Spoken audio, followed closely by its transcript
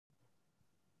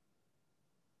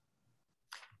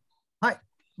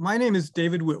My name is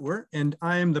David Whitwer, and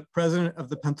I am the president of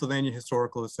the Pennsylvania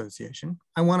Historical Association.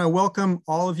 I want to welcome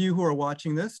all of you who are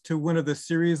watching this to one of the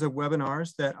series of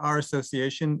webinars that our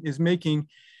association is making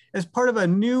as part of a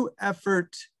new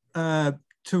effort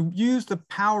to use the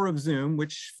power of Zoom,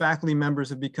 which faculty members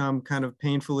have become kind of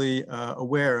painfully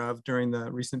aware of during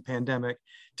the recent pandemic,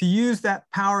 to use that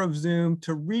power of Zoom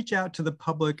to reach out to the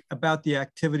public about the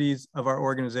activities of our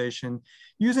organization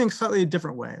using slightly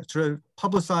different ways, to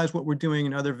publicize what we're doing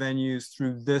in other venues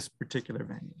through this particular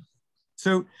venue.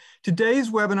 So today's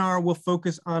webinar will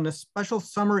focus on a special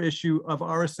summer issue of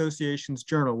our association's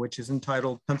journal, which is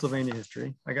entitled Pennsylvania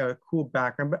History. I got a cool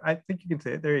background, but I think you can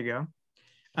see it. There you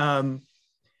go.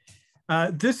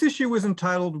 This issue was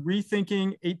entitled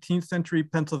Rethinking 18th Century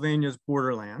Pennsylvania's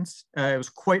Borderlands. It was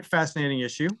quite a fascinating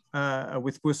issue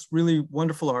with really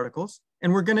wonderful articles.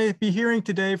 And we're going to be hearing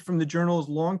today from the journal's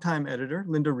longtime editor,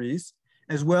 Linda Ries,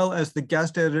 as well as the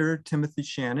guest editor, Timothy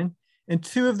Shannon, and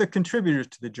two of the contributors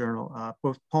to the journal,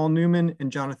 both Paul Newman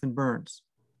and Jonathan Burns.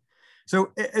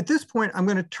 So at this point, I'm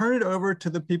going to turn it over to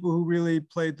the people who really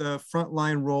played the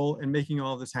frontline role in making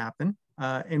all this happen.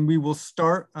 And we will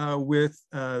start with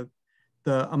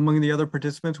among the other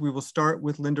participants, we will start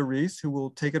with Linda Ries, who will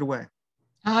take it away.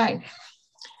 Hi.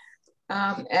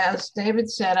 As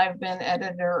David said, I've been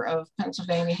editor of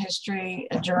Pennsylvania History,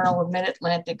 a journal of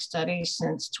Mid-Atlantic Studies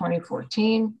since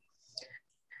 2014.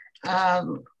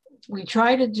 We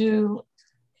try to do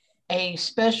a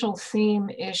special theme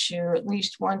issue at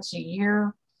least once a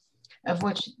year, of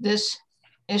which this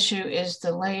issue is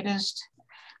the latest.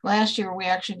 Last year, we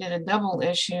actually did a double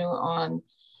issue on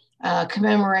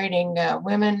commemorating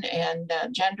women and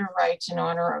gender rights in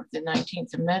honor of the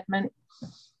 19th Amendment.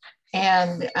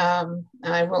 And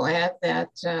I will add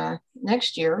that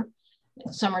next year,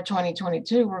 summer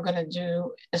 2022, we're going to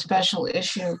do a special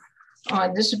issue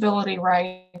on disability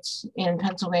rights in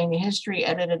Pennsylvania history,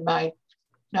 edited by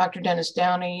Dr. Dennis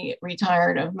Downey,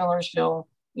 retired of Millersville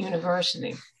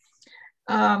University.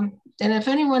 And if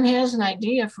anyone has an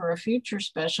idea for a future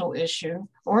special issue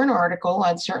or an article,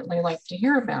 I'd certainly like to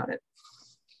hear about it.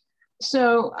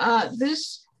 So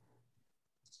this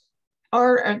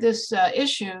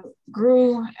issue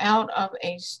grew out of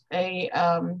a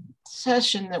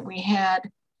session that we had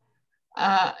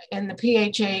in the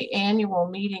PHA annual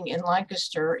meeting in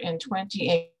Lancaster in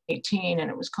 2018, and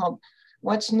it was called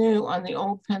What's New on the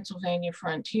Old Pennsylvania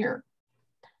Frontier.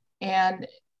 And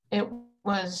it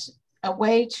was a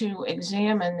way to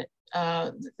examine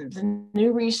the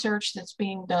new research that's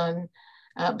being done,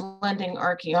 blending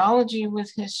archaeology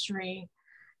with history,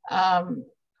 and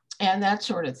that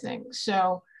sort of thing.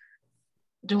 So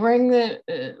during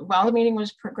while the meeting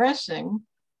was progressing,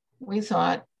 we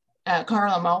thought,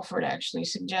 Carla Mulford actually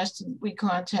suggested we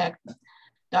contact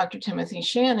Dr. Timothy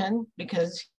Shannon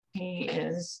because he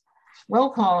is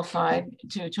well qualified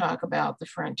to talk about the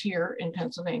frontier in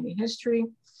Pennsylvania history.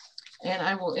 And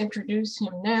I will introduce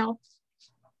him now.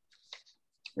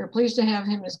 We're pleased to have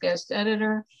him as guest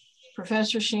editor.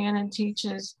 Professor Shannon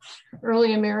teaches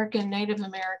early American, Native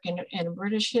American, and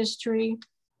British history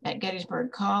at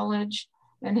Gettysburg College.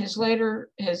 And his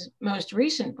most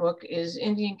recent book is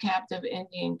Indian Captive,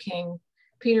 Indian King,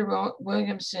 Peter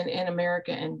Williamson in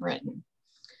America and Britain.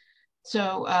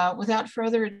 So without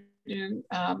further ado,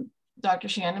 Dr.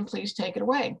 Shannon, please take it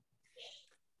away.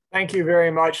 Thank you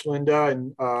very much, Linda,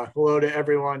 and hello to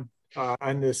everyone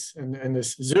on this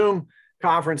Zoom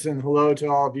conference, and hello to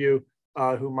all of you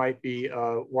who might be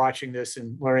watching this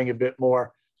and learning a bit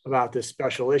more about this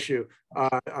special issue.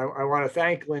 I want to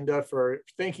thank Linda for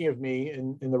thinking of me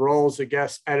in the role as a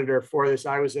guest editor for this.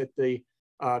 I was at the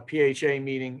PHA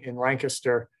meeting in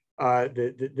Lancaster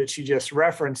that she just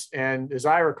referenced, and as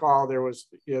I recall, there was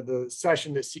the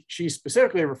session that she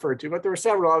specifically referred to, but there were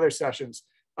several other sessions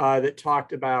that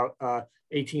talked about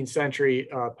 18th century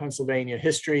Pennsylvania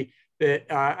history that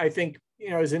I think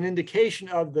is an indication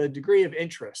of the degree of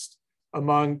interest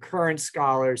among current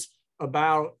scholars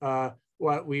about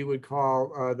what we would call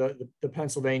the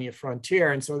Pennsylvania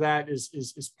frontier. And so that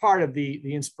is part of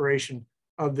the inspiration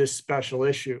of this special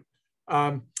issue.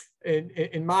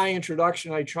 In my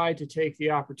introduction, I tried to take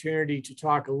the opportunity to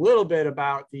talk a little bit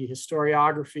about the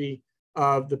historiography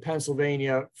of the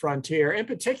Pennsylvania frontier, in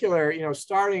particular,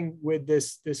 starting with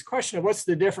this question of what's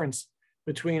the difference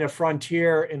between a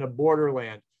frontier and a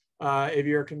borderland. If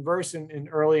you're conversant in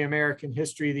early American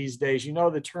history these days,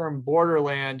 the term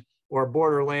borderland or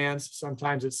borderlands,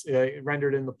 sometimes it's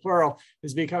rendered in the plural,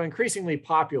 has become increasingly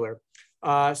popular,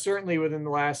 certainly within the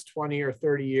last 20 or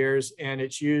 30 years, and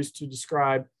it's used to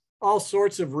describe all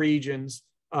sorts of regions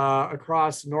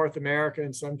across North America,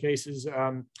 in some cases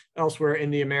elsewhere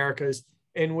in the Americas,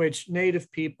 in which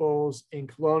native peoples and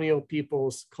colonial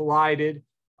peoples collided,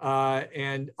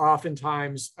 and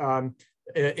oftentimes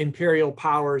imperial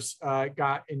powers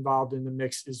got involved in the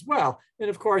mix as well. And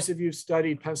of course, if you've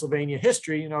studied Pennsylvania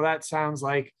history, you know that sounds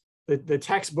like the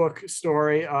textbook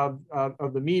story of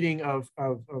the meeting of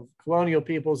colonial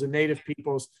peoples and native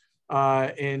peoples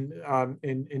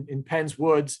in Penn's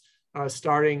Woods,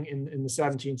 starting in the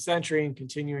 17th century and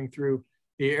continuing through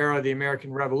the era of the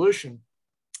American Revolution.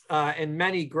 And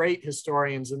many great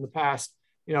historians in the past,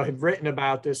 you know, have written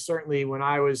about this. Certainly when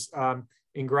I was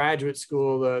in graduate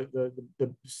school,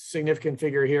 the significant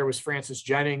figure here was Francis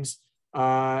Jennings.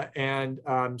 And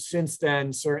since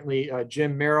then, certainly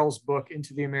Jim Merrill's book,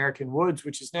 Into the American Woods,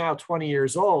 which is now 20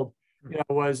 years old, you know,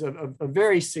 was a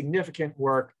very significant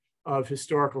work of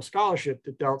historical scholarship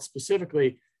that dealt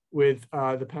specifically with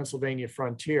the Pennsylvania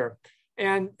frontier.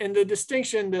 And the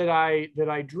distinction that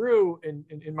I drew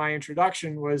in my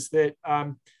introduction was that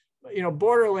you know,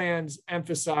 Borderlands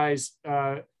emphasize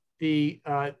the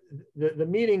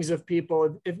meetings of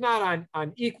people, if not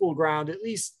on equal ground, at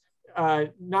least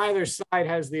neither side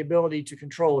has the ability to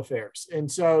control affairs.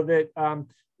 And so that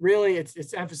really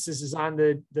its emphasis is on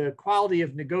the quality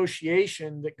of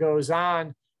negotiation that goes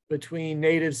on between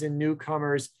natives and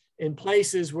newcomers in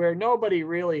places where nobody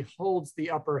really holds the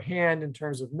upper hand in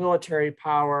terms of military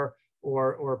power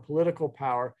or political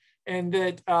power. And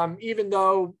that even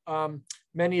though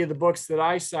many of the books that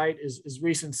I cite as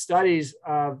recent studies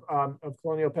of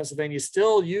colonial Pennsylvania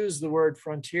still use the word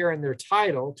frontier in their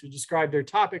title to describe their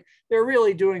topic, they're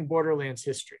really doing Borderlands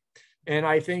history. And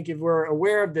I think if we're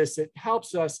aware of this, it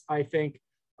helps us, I think,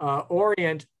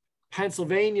 orient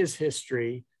Pennsylvania's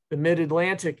history, the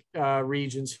mid-Atlantic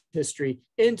region's history,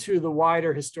 into the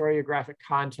wider historiographic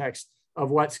context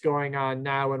of what's going on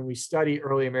now when we study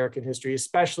early American history,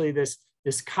 especially this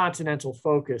continental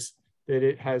focus that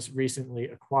it has recently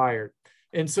acquired.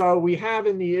 And so we have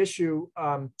in the issue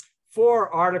 4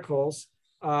 articles.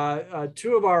 2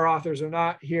 of our authors are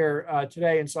not here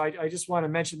today, and so I just want to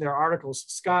mention their articles.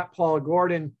 Scott Paul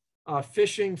Gordon,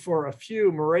 Fishing for a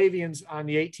Few Moravians on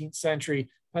the 18th Century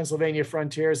Pennsylvania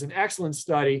Frontier, is an excellent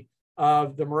study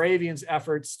of the Moravians'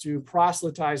 efforts to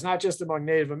proselytize, not just among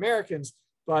Native Americans,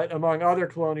 but among other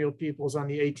colonial peoples on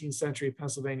the 18th century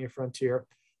Pennsylvania frontier.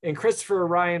 And Christopher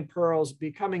Ryan Pearl's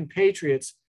Becoming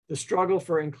Patriots, The Struggle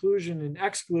for Inclusion and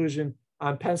Exclusion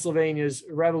on Pennsylvania's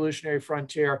Revolutionary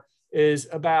Frontier, is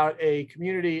about a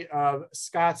community of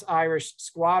Scots-Irish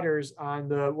squatters on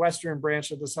the western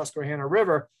branch of the Susquehanna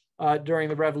River during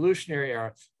the Revolutionary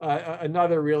era.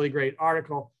 Another really great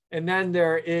article. And then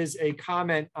there is a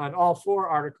comment on all 4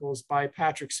 articles by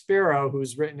Patrick Sparrow,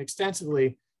 who's written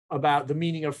extensively about the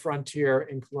meaning of frontier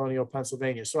in colonial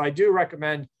Pennsylvania. So I do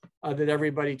recommend that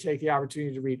everybody take the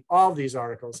opportunity to read all of these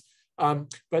articles.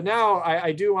 But now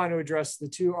I do want to address the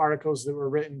 2 articles that were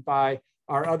written by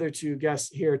our other 2 guests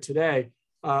here today.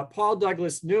 Paul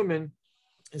Douglas Newman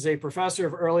is a professor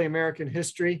of early American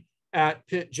history at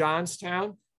Pitt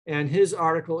Johnstown, and his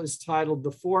article is titled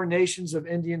The 4 Nations of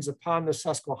Indians Upon the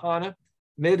Susquehanna,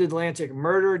 Mid-Atlantic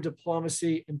Murder,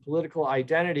 Diplomacy, and Political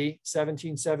Identity,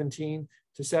 1717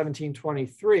 to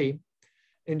 1723.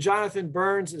 And Jonathan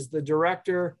Burns is the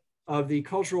director of the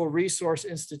Cultural Resource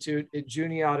Institute at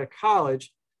Juniata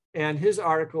College, and his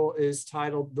article is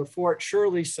titled The Fort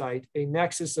Shirley Site, A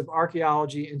Nexus of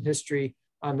Archaeology and History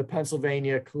on the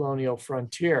Pennsylvania Colonial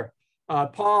Frontier.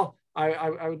 Paul,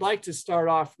 I would like to start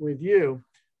off with you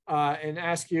and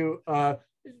ask you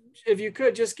if you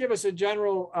could just give us a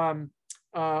general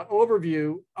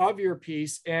overview of your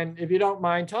piece. And if you don't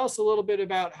mind, tell us a little bit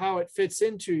about how it fits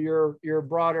into your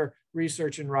broader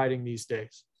research and writing these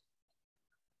days.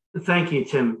 Thank you,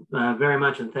 Tim, very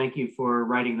much. And thank you for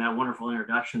writing that wonderful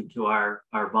introduction to our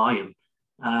volume.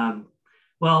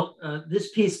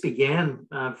 This piece began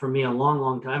for me a long,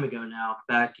 long time ago now,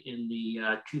 back in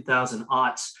the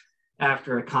 2000s,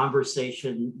 after a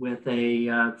conversation with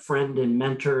a friend and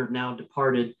mentor, now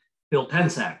departed, Bill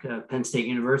Pensack of Penn State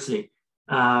University.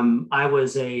 I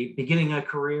was beginning a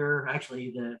career,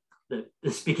 actually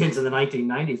this begins in the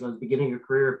 1990s. I was beginning a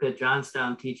career at Pitt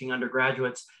Johnstown teaching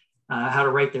undergraduates how to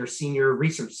write their senior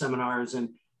research seminars.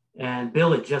 And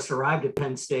Bill had just arrived at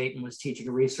Penn State and was teaching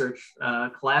a research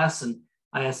class. And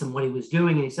I asked him what he was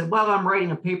doing. And he said, well, I'm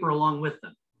writing a paper along with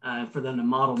them for them to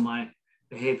model my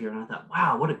behavior. And I thought,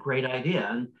 wow, what a great idea.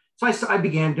 And so I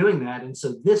began doing that. And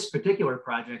so this particular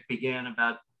project began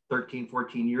about 13,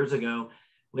 14 years ago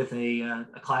with a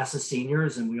class of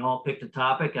seniors, and we all picked a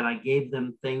topic, and I gave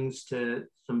them things to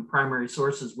some primary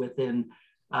sources within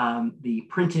the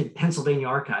printed Pennsylvania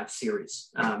Archives series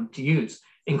to use,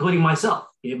 including myself.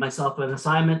 Gave myself an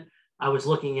assignment I was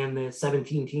looking in the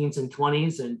 17 teens and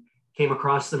 20s and came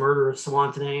across the murder of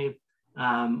Swantene.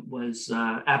 Was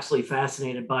absolutely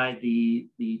fascinated by the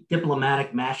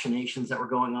diplomatic machinations that were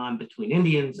going on between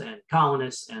Indians and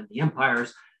colonists and the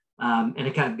empires. And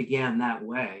it kind of began that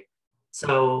way.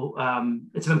 So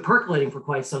it's been percolating for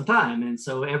quite some time. And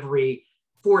so every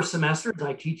 4 semesters,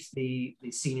 I teach the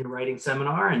senior writing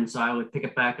seminar. And so I would pick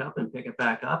it back up and pick it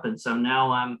back up. And so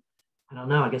now I'm, I don't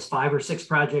know, I guess 5 or 6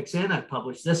 projects in. I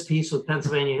published this piece with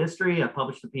Pennsylvania History. I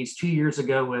published a piece 2 years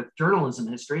ago with Journalism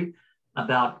History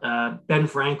about Ben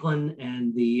Franklin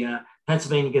and the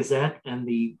Pennsylvania Gazette and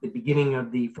the beginning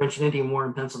of the French and Indian War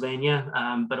in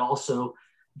Pennsylvania, but also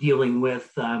dealing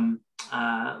with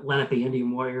Lenape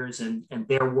Indian warriors and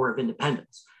their War of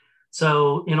Independence.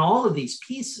 So in all of these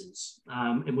pieces,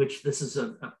 in which this is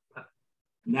a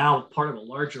now part of a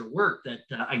larger work that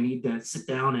I need to sit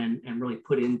down and really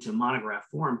put into monograph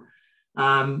form,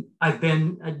 I've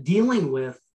been dealing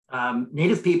with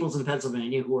Native peoples in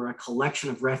Pennsylvania who are a collection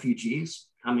of refugees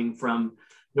coming from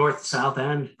north, south,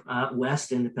 and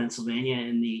west into Pennsylvania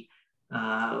in the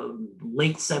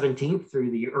late 17th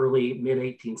through the early mid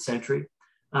 18th century,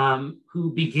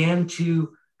 who began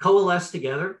to coalesce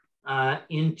together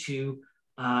into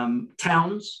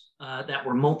towns that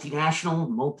were multinational,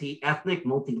 multi-ethnic,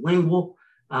 multilingual,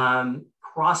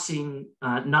 crossing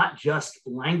not just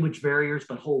language barriers,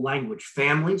 but whole language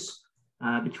families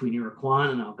between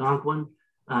Iroquois and Algonquin,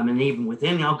 and even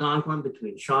within Algonquin,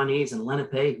 between Shawnees and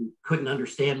Lenape, who couldn't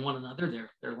understand one another.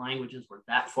 Their languages were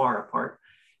that far apart.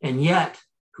 And yet,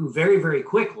 who very, very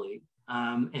quickly,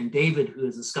 and David, who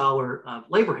is a scholar of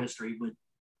labor history, would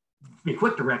be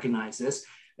quick to recognize this,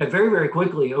 that very, very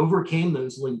quickly overcame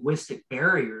those linguistic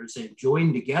barriers and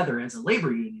joined together as a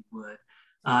labor union would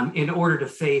in order to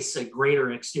face a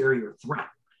greater exterior threat.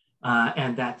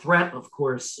 And that threat, of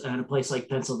course, in a place like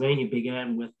Pennsylvania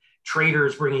began with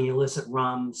traders bringing illicit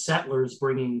rum, settlers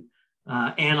bringing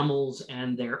animals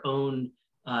and their own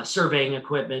surveying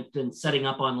equipment and setting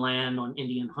up on land, on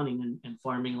Indian hunting and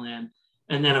farming land.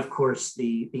 And then, of course,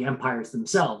 the empires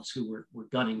themselves who were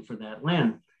gunning for that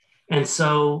land. And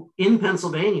so in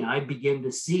Pennsylvania, I begin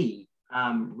to see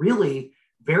really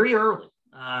very early,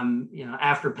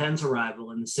 after Penn's arrival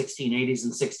in the 1680s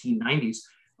and 1690s,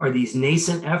 are these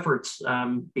nascent efforts,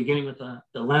 beginning with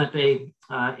the Lenape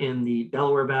in the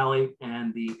Delaware Valley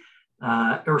and the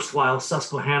erstwhile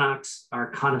Susquehannocks,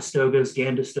 our Conestogas,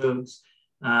 Gandestogs,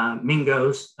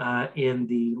 Mingos in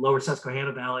the lower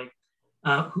Susquehanna Valley,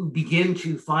 who begin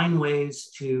to find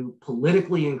ways to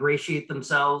politically ingratiate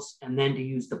themselves and then to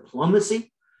use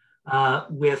diplomacy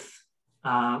with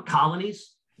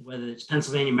colonies, whether it's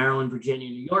Pennsylvania, Maryland, Virginia,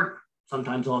 New York,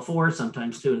 sometimes all 4,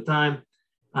 sometimes 2 at a time.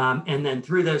 And then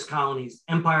through those colonies,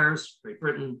 empires, Great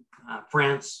Britain,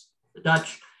 France, the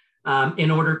Dutch, in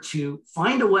order to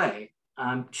find a way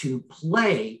to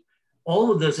play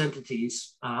all of those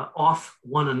entities off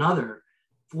one another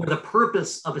for the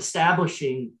purpose of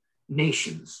establishing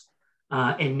nations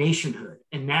and nationhood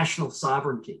and national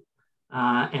sovereignty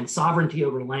and sovereignty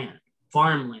over land,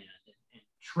 farmland, and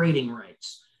trading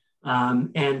rights.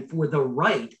 And for the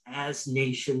right as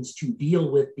nations to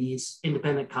deal with these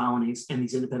independent colonies and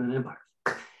these independent empires.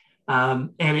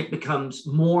 And it becomes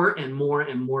more and more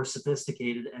and more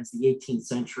sophisticated as the 18th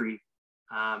century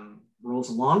rolls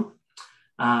along,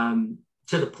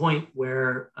 to the point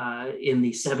where in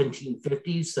the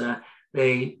 1750s,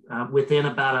 they, within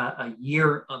about a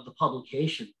year of the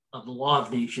publication of the Law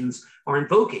of Nations, are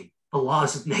invoking the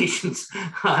laws of nations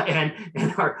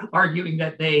and are arguing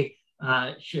that they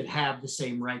should have the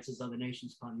same rights as other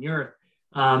nations upon the earth,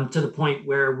 to the point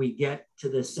where we get to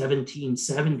the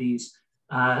 1770s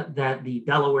that the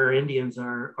Delaware Indians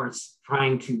are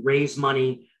trying to raise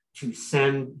money to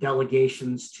send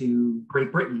delegations to Great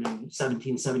Britain in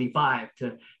 1775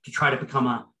 to try to become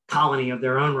a colony of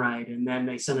their own right. And then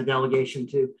they sent a delegation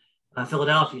to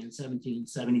Philadelphia in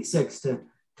 1776 to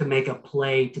make a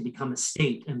play to become a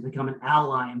state and become an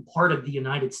ally and part of the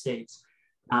United States.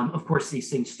 Of course, these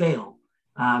things fail,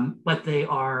 but they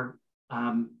are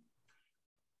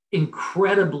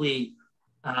incredibly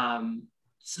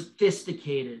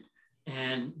sophisticated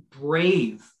and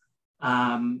brave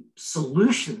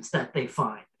solutions that they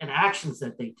find and actions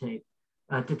that they take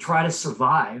to try to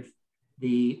survive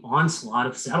the onslaught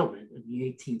of settlement in the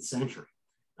 18th century.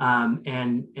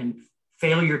 And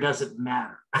failure doesn't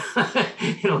matter.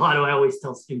 I always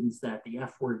tell students that the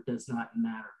F word does not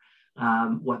matter.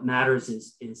 What matters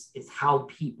is how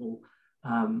people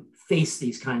face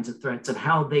these kinds of threats and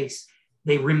how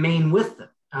they remain with them.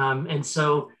 And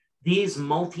so these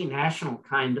multinational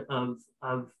kind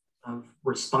of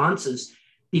responses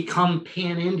become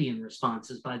pan-Indian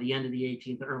responses by the end of the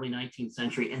 18th, early 19th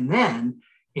century. And then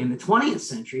in the 20th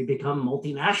century, become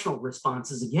multinational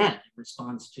responses again, in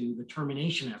response to the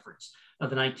termination efforts of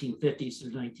the 1950s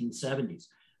through 1970s,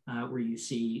 where you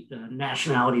see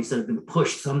nationalities that have been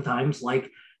pushed sometimes,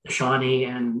 like the Shawnee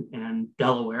and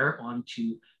Delaware,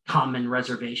 onto common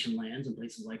reservation lands in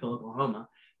places like Oklahoma,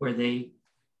 where they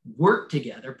work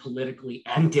together politically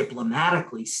and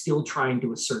diplomatically, still trying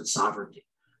to assert sovereignty.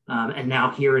 And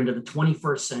now here into the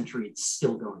 21st century, it's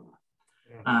still going on.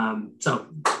 Yeah. So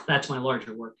that's my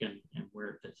larger work and where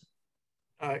it fits.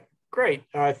 Great.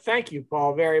 Thank you,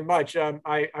 Paul, very much.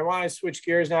 I want to switch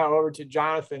gears now over to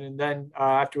Jonathan, and then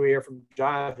after we hear from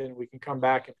Jonathan, we can come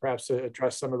back and perhaps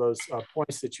address some of those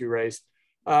points that you raised.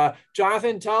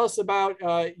 Jonathan, tell us about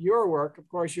your work. Of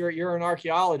course, you're an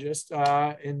archaeologist,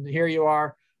 and here you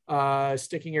are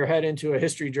sticking your head into a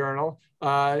history journal.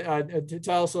 To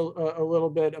tell us a little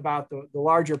bit about the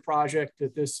larger project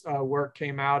that this work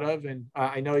came out of, and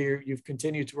I know you've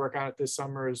continued to work on it this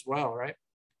summer as well, right?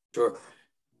 Sure.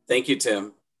 Thank you,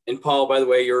 Tim. And Paul, by the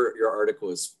way, your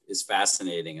article is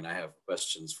fascinating, and I have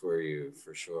questions for you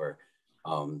for sure.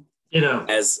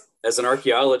 As an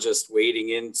archaeologist wading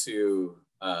into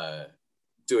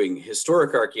doing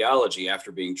historic archaeology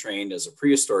after being trained as a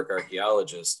prehistoric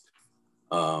archaeologist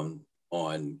on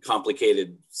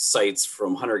complicated sites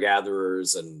from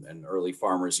hunter-gatherers and early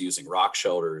farmers using rock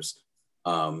shelters,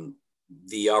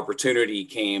 the opportunity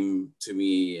came to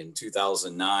me in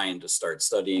 2009 to start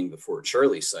studying the Fort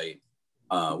Shirley site,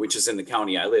 which is in the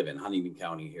county I live in, Huntingdon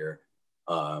County here,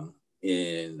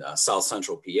 in South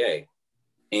Central PA.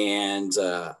 And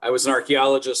I was an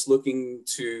archaeologist looking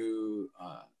to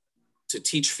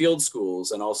teach field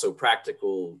schools and also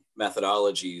practical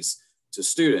methodologies to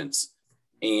students.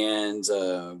 And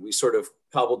we sort of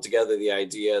cobbled together the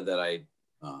idea that I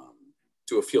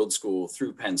do a field school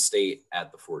through Penn State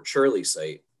at the Fort Shirley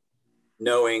site,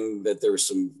 knowing that there was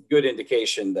some good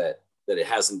indication that it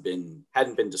hadn't been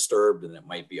disturbed and it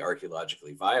might be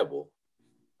archaeologically viable.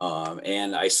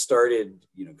 And I started,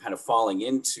 kind of falling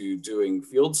into doing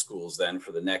field schools then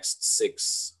for the next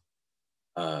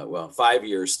 5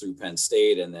 years through Penn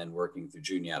State, and then working through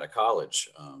Juniata College,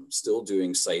 still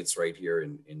doing sites right here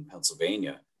in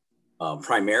Pennsylvania,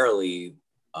 primarily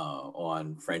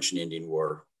on French and Indian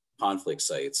War conflict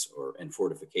sites and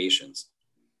fortifications.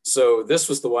 So this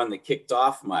was the one that kicked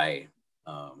off my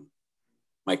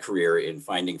my career in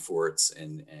finding forts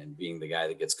and being the guy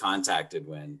that gets contacted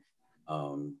when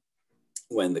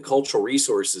the cultural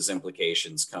resources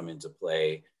implications come into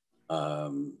play,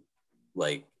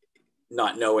 like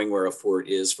not knowing where a fort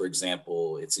is, for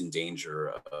example, it's in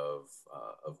danger of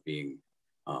being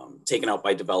taken out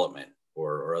by development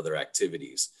or other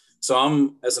activities.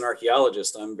 So as an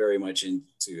archaeologist, I'm very much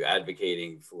into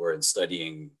advocating for and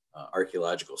studying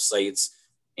archaeological sites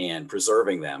and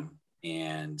preserving them.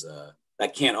 And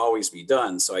that can't always be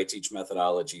done. So I teach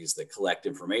methodologies that collect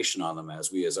information on them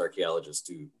as we as archaeologists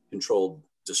do controlled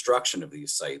destruction of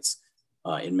these sites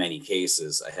in many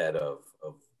cases ahead of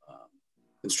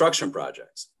construction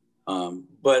projects.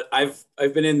 But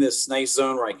I've been in this nice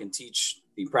zone where I can teach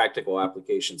the practical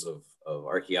applications of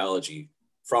archaeology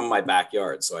from my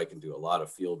backyard. So I can do a lot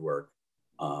of field work.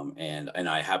 And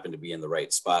I happen to be in the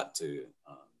right spot to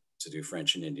do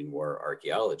French and Indian War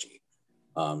archaeology.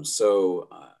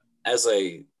 As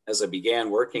I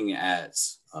began working at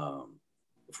the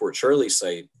Fort Shirley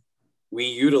site, we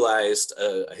utilized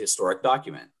a historic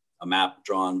document, a map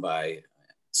drawn by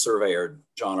surveyor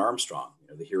John Armstrong,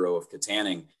 the hero of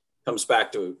Katanning, comes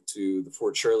back to the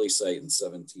Fort Shirley site in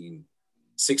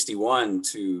 1761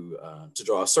 to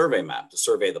draw a survey map, to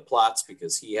survey the plots,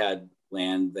 because he had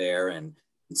land there, and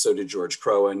so did George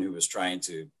Crowan, who was trying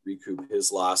to recoup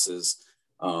his losses.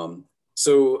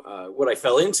 What I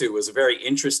fell into was a very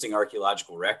interesting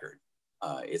archaeological record.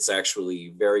 It's actually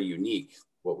very unique,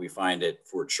 what we find at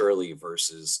Fort Shirley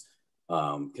versus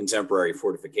contemporary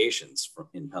fortifications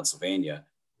in Pennsylvania,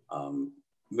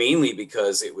 mainly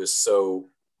because it was so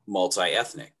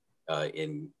multi-ethnic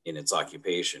in its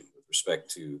occupation with respect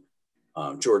to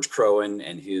George Crowan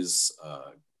and his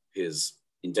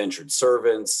indentured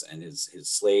servants and his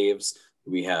slaves.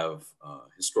 We have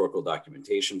historical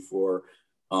documentation for,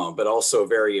 but also a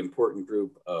very important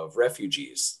group of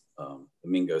refugees, the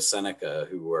Mingo Seneca,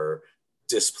 who were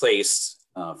displaced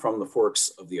from the forks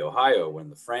of the Ohio when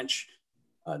the French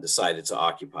decided to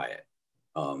occupy it.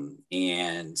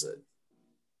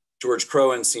 George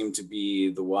Crowan seemed to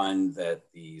be the one that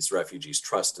these refugees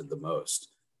trusted the most.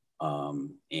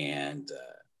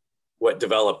 What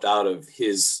developed out of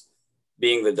his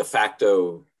being the de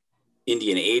facto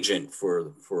Indian agent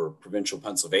for provincial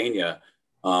Pennsylvania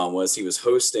was he was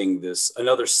hosting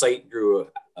another site grew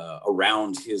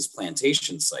around his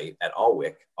plantation site at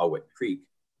Alwick Creek,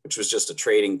 which was just a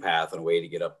trading path and a way to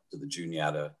get up to the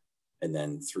Juniata and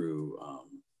then through,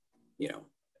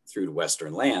 through to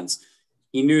Western lands.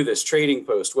 He knew this trading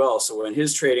post well. So when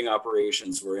his trading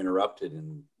operations were interrupted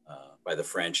by the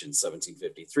French in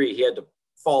 1753, he had to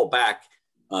fall back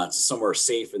to somewhere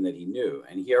safe and that he knew.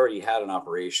 And he already had an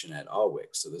operation at Alwick.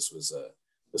 So this was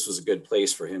a good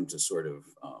place for him to sort of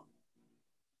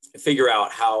figure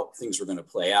out how things were going to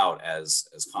play out as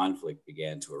conflict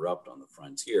began to erupt on the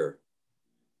frontier.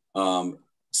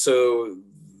 So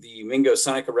the Mingo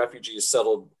Seneca refugees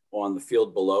settled on the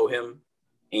field below him.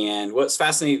 And what's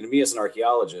fascinating to me as an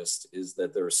archaeologist is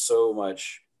that there's so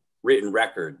much written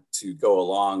record to go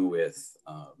along with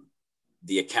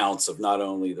the accounts of not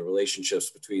only the relationships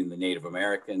between the Native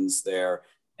Americans there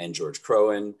and George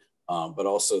Crowan, but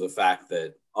also the fact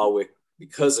that Alwick,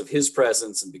 because of his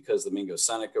presence and because the Mingo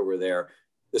Seneca were there,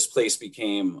 this place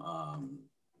became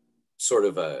sort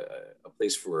of a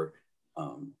place for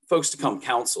folks to come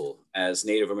counsel as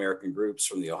Native American groups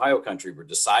from the Ohio country were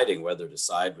deciding whether to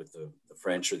side with the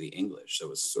French or the English. So it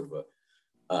was sort of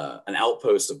an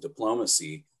outpost of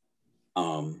diplomacy.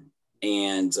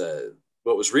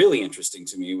 What was really interesting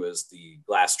to me was the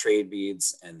glass trade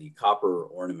beads and the copper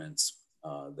ornaments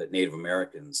that Native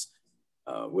Americans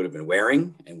would have been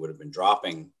wearing and would have been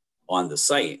dropping on the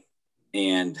site.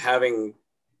 And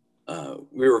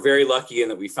we were very lucky in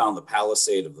that we found the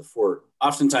palisade of the fort.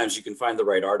 Oftentimes you can find the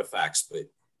right artifacts, but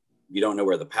you don't know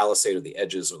where the palisade or the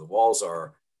edges or the walls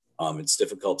are. It's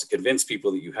difficult to convince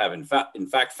people that you have in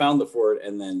fact found the fort.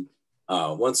 And then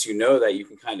once you know that, you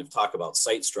can kind of talk about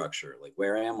site structure, like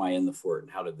where am I in the fort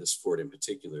and how did this fort in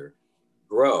particular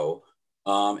grow?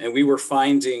 And we were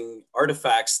finding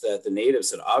artifacts that the natives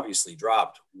had obviously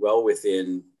dropped well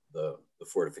within the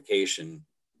fortification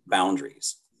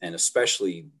boundaries, and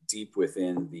especially deep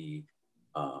within the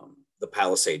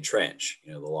palisade trench,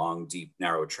 the long, deep,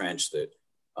 narrow trench that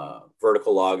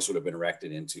vertical logs would have been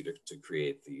erected into to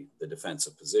create the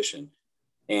defensive position.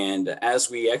 And as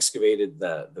we excavated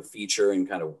the feature and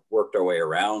kind of worked our way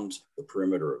around the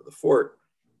perimeter of the fort,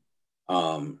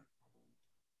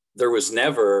 there was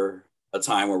never a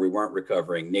time where we weren't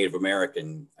recovering Native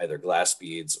American either glass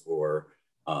beads or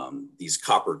these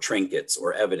copper trinkets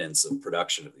or evidence of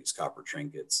production of these copper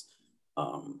trinkets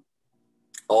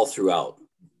all throughout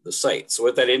the site. So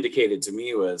what that indicated to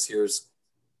me was here's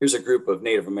a group of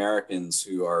Native Americans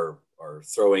who are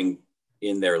throwing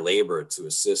in their labor to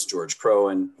assist George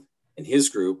Crowan and his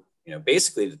group,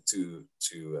 basically to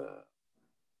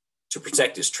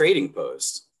protect his trading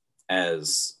post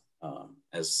as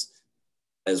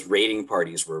raiding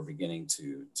parties were beginning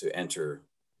to enter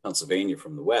Pennsylvania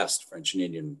from the west, French and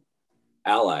Indian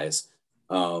allies.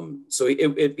 So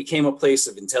it became a place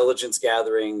of intelligence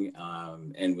gathering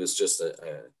and was just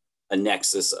a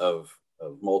nexus of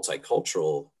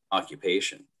multicultural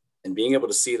occupation. And being able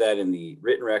to see that in the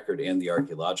written record and the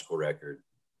archaeological record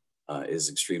is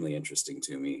extremely interesting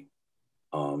to me.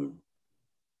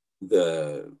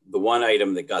 The one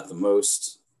item that got the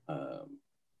most,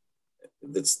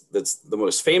 that's the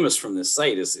most famous from this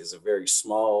site is a very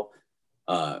small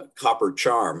copper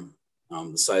charm,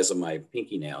 the size of my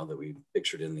pinky nail that we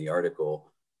pictured in the article.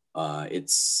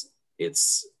 It's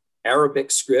Arabic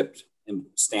script and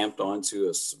stamped onto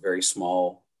a very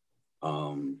small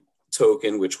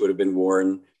token, which would have been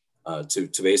worn to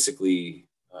basically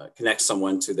connect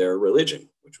someone to their religion,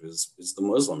 which is the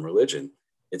Muslim religion.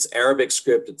 It's Arabic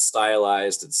script, it's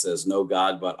stylized, it says no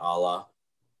God but Allah.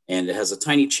 And it has a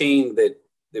tiny chain that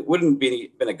wouldn't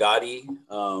been a gaudy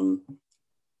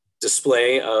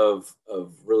display of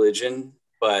religion.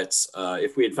 But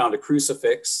if we had found a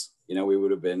crucifix, we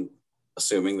would have been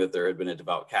assuming that there had been a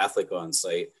devout Catholic on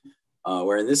site.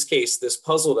 Where in this case, this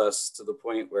puzzled us to the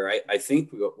point where I think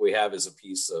what we have is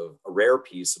a rare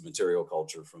piece of material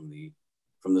culture from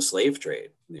the slave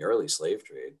trade, from the early slave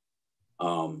trade.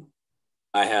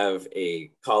 I have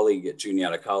a colleague at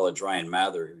Juniata College, Ryan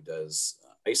Mather, who does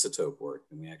isotope work,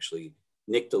 and we actually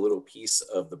nicked a little piece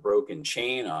of the broken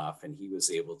chain off, and he was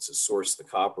able to source the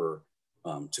copper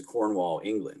to Cornwall,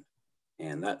 England,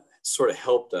 and that sort of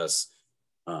helped us.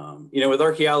 With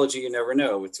archaeology, you never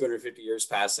know. With 250 years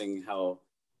passing, how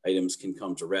items can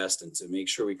come to rest, and to make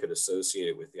sure we could associate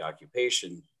it with the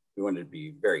occupation, we wanted to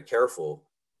be very careful.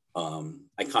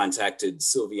 I contacted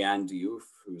Sylviane Diouf,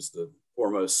 who's the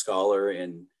foremost scholar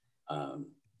in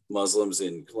Muslims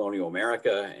in colonial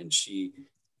America, and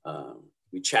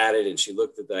we chatted, and she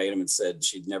looked at the item and said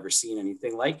she'd never seen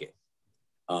anything like it.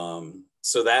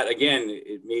 so that, again,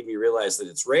 it made me realize that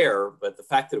it's rare, but the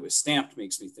fact that it was stamped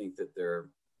makes me think that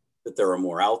there are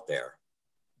more out there.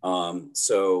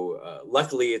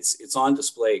 Luckily, it's on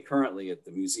display currently at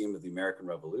the Museum of the American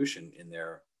Revolution in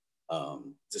their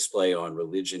display on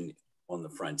religion on the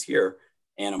frontier.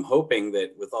 And I'm hoping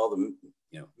that with all the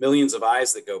millions of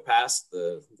eyes that go past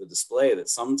the display, that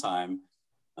sometime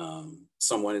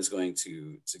someone is going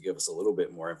to give us a little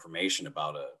bit more information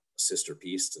about a sister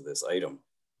piece to this item.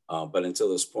 But until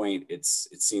this point, it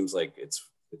seems like it's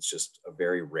just a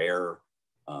very rare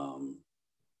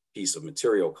piece of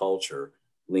material culture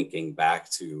linking back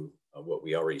to what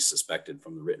we already suspected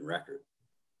from the written record.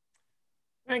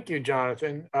 Thank you,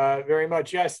 Jonathan, very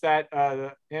much. Yes, that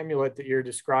the amulet that you're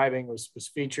describing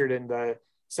was featured in the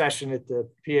session at the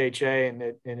PHA, and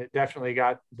it definitely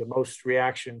got the most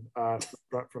reaction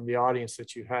from the audience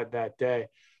that you had that day.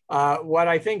 What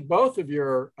I think both of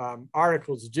your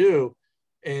articles do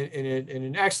in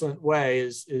an excellent way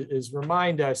is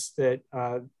remind us that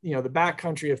the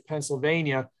backcountry of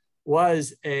Pennsylvania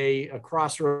was a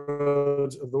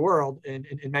crossroads of the world in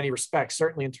many respects,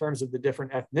 certainly in terms of the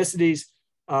different ethnicities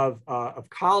of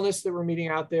colonists that were meeting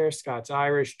out there, Scots,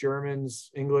 Irish, Germans,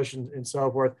 English, and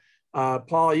so forth.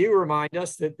 Paul, you remind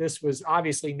us that this was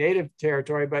obviously native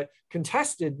territory, but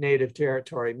contested native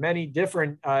territory. Many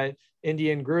different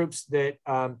Indian groups that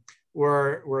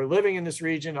were living in this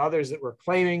region, others that were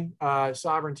claiming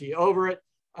sovereignty over it.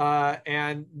 I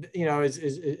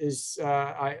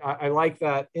like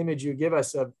that image you give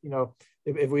us of,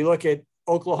 if we look at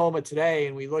Oklahoma today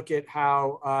and we look at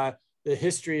how the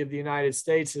history of the United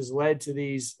States has led to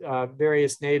these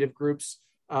various native groups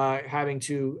having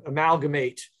to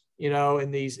amalgamate,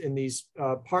 in these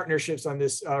partnerships on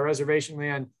this reservation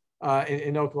land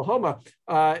in Oklahoma.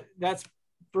 That's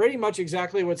pretty much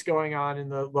exactly what's going on in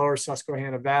the lower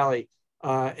Susquehanna Valley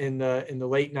in the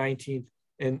late 19th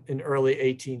and early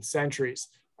 18th centuries.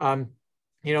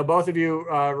 Both of you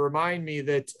remind me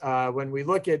that when we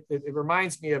look at it, it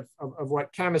reminds me of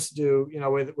what chemists do,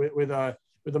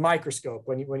 with a microscope.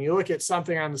 When you look at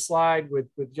something on the slide with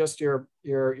just your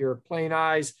plain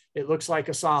eyes, it looks like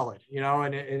a solid,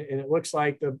 and it looks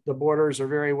like the borders are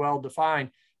very well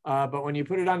defined. But when you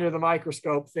put it under the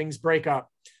microscope, things break up,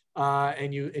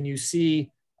 and you see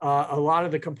a lot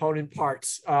of the component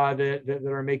parts that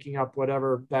are making up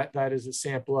whatever that is a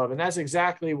sample of. And that's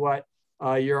exactly what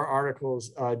your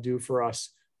articles do for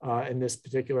us in this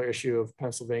particular issue of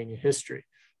Pennsylvania history.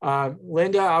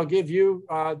 Linda, I'll give you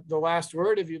the last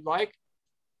word if you'd like.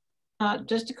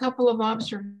 Just a couple of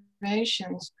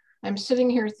observations. I'm sitting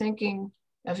here thinking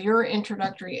of your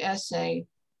introductory essay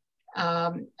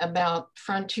about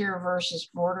frontier versus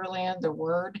borderland, the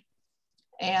word.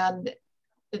 And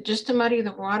just to muddy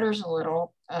the waters a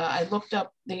little, I looked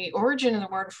up the origin of the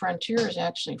word frontier is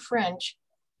actually French,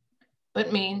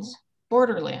 but means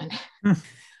borderland.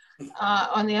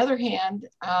 On the other hand,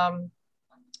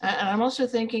 and I'm also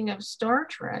thinking of Star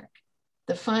Trek,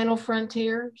 the final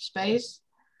frontier, space.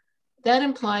 That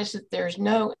implies that there's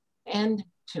no end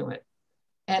to it.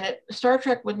 And Star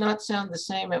Trek would not sound the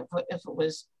same if it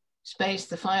was space,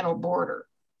 the final border.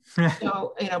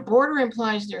 So, border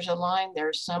implies there's a line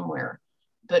there somewhere,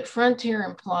 but frontier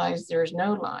implies there's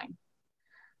no line.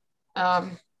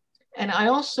 And I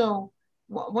also,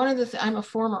 I'm a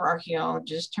former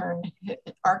archaeologist turned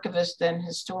archivist and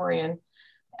historian.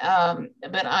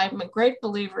 But I'm a great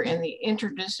believer in the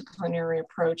interdisciplinary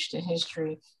approach to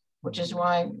history, which is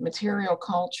why material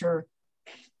culture,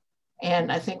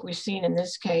 and I think we've seen in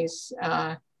this case,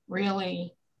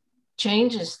 really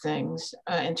changes things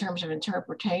in terms of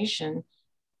interpretation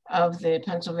of the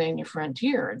Pennsylvania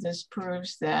frontier. This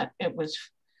proves that it was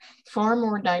far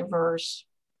more diverse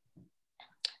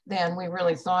than we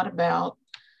really thought about.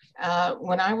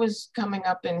 When I was coming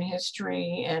up in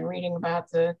history and reading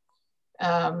about the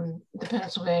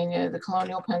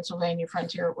colonial Pennsylvania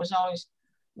frontier, it was always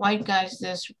white guys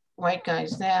this, white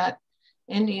guys that.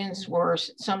 Indians were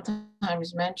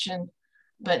sometimes mentioned,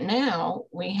 but now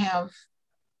we have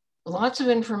lots of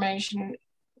information,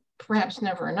 perhaps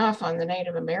never enough, on the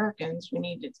Native Americans. We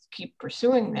need to keep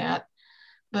pursuing that,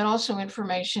 but also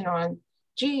information on,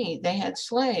 gee, they had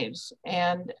slaves,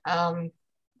 and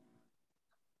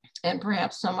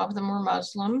perhaps some of them were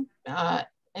Muslim.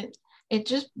 It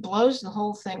just blows the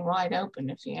whole thing wide open,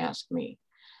 if you ask me.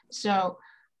 So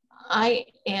I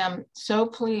am so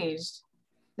pleased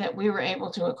that we were able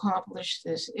to accomplish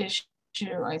this issue.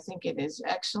 I think it is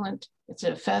excellent. It's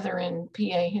a feather in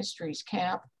PA history's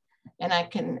cap. And I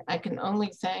can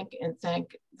only thank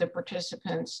the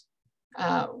participants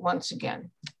once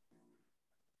again.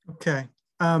 Okay.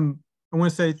 I want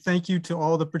to say thank you to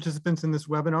all the participants in this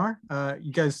webinar.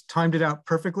 You guys timed it out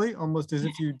perfectly, almost as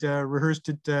if you'd rehearsed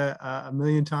it a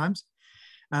million times.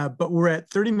 But we're at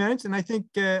 30 minutes, and I think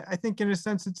in a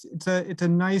sense it's a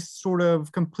nice sort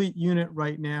of complete unit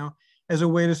right now as a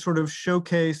way to sort of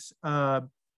showcase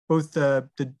both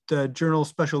the journal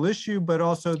special issue, but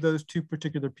also those two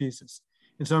particular pieces.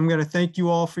 And so I'm going to thank you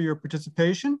all for your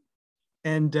participation.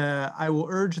 And I will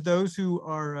urge those who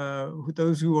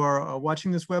are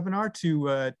watching this webinar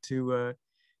to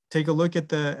take a look at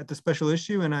the special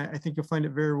issue, and I think you'll find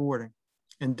it very rewarding.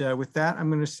 And with that, I'm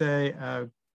going to say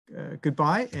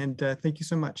goodbye, and thank you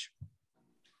so much.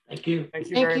 Thank you. Thank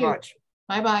you very much.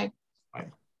 Bye-bye.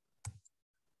 Bye.